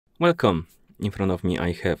Welcome! In front of me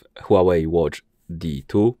I have Huawei Watch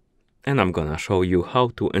D2 and I'm gonna show you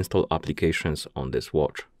how to install applications on this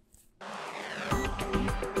watch.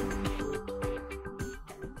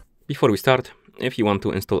 Before we start, if you want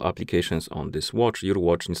to install applications on this watch, your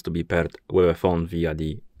watch needs to be paired with a phone via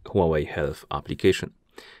the Huawei Health application.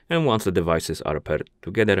 And once the devices are paired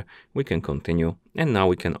together, we can continue. And now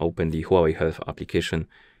we can open the Huawei Health application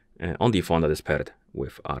on the phone that is paired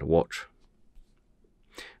with our watch.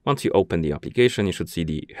 Once you open the application, you should see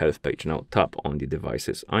the Health page. Now tap on the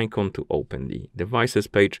devices icon to open the devices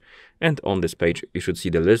page. And on this page, you should see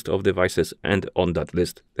the list of devices. And on that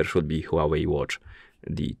list, there should be Huawei Watch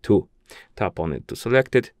D2. Tap on it to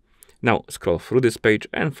select it. Now scroll through this page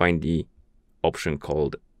and find the option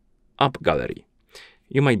called App Gallery.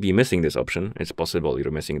 You might be missing this option. It's possible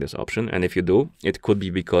you're missing this option. And if you do, it could be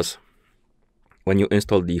because when you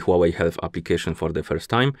install the Huawei Health application for the first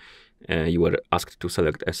time, you were asked to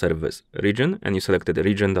select a service region, and you selected a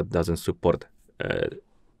region that doesn't support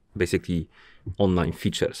basically online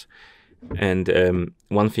features. And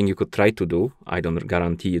one thing you could try to do, I don't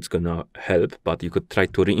guarantee it's gonna help, but you could try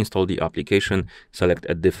to reinstall the application, select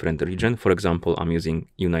a different region. For example, I'm using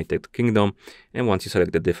United Kingdom, and once you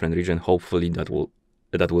select a different region, hopefully that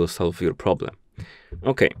will solve your problem.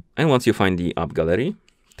 Okay, and once you find the app gallery,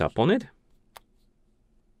 tap on it.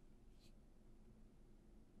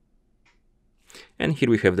 And here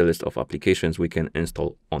we have the list of applications we can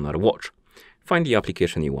install on our watch. Find the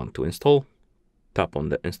application you want to install, tap on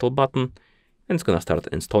the install button, and it's gonna start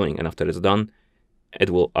installing. And after it's done,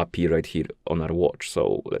 it will appear right here on our watch.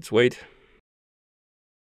 So let's wait.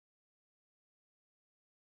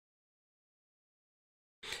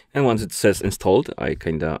 And once it says installed, I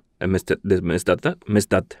kinda missed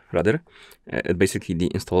that rather. Basically,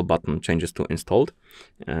 the install button changes to installed.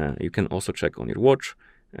 You can also check on your watch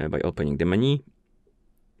by opening the menu,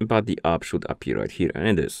 but the app should appear right here,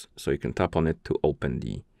 and it is. So you can tap on it to open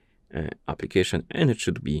the application, and it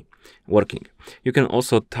should be working. You can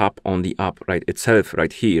also tap on the app itself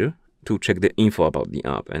right here to check the info about the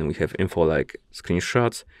app, and we have info like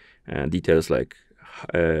screenshots, details like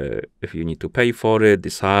if you need to pay for it, the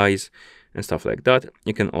size, and stuff like that.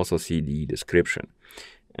 You can also see the description.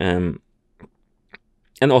 And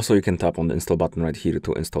also you can tap on the install button right here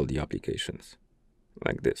to install the applications,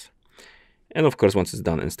 like this. And of course, once it's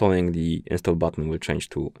done installing, the install button will change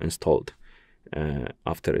to installed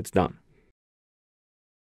after it's done.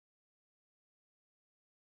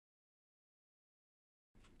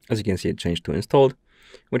 As you can see, it changed to installed,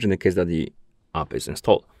 which indicates that the app is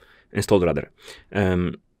installed rather.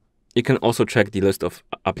 You can also check the list of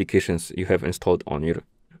applications you have installed on your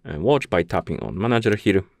watch by tapping on Manager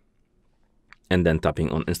here, and then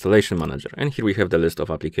tapping on Installation Manager. And here we have the list of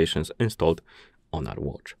applications installed on our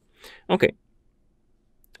watch. Okay.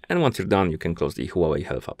 And once you're done, you can close the Huawei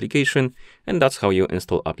Health application, and that's how you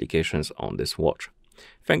install applications on this watch.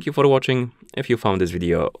 Thank you for watching. If you found this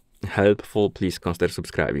video helpful, please consider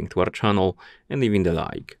subscribing to our channel and leaving the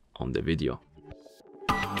like on the video.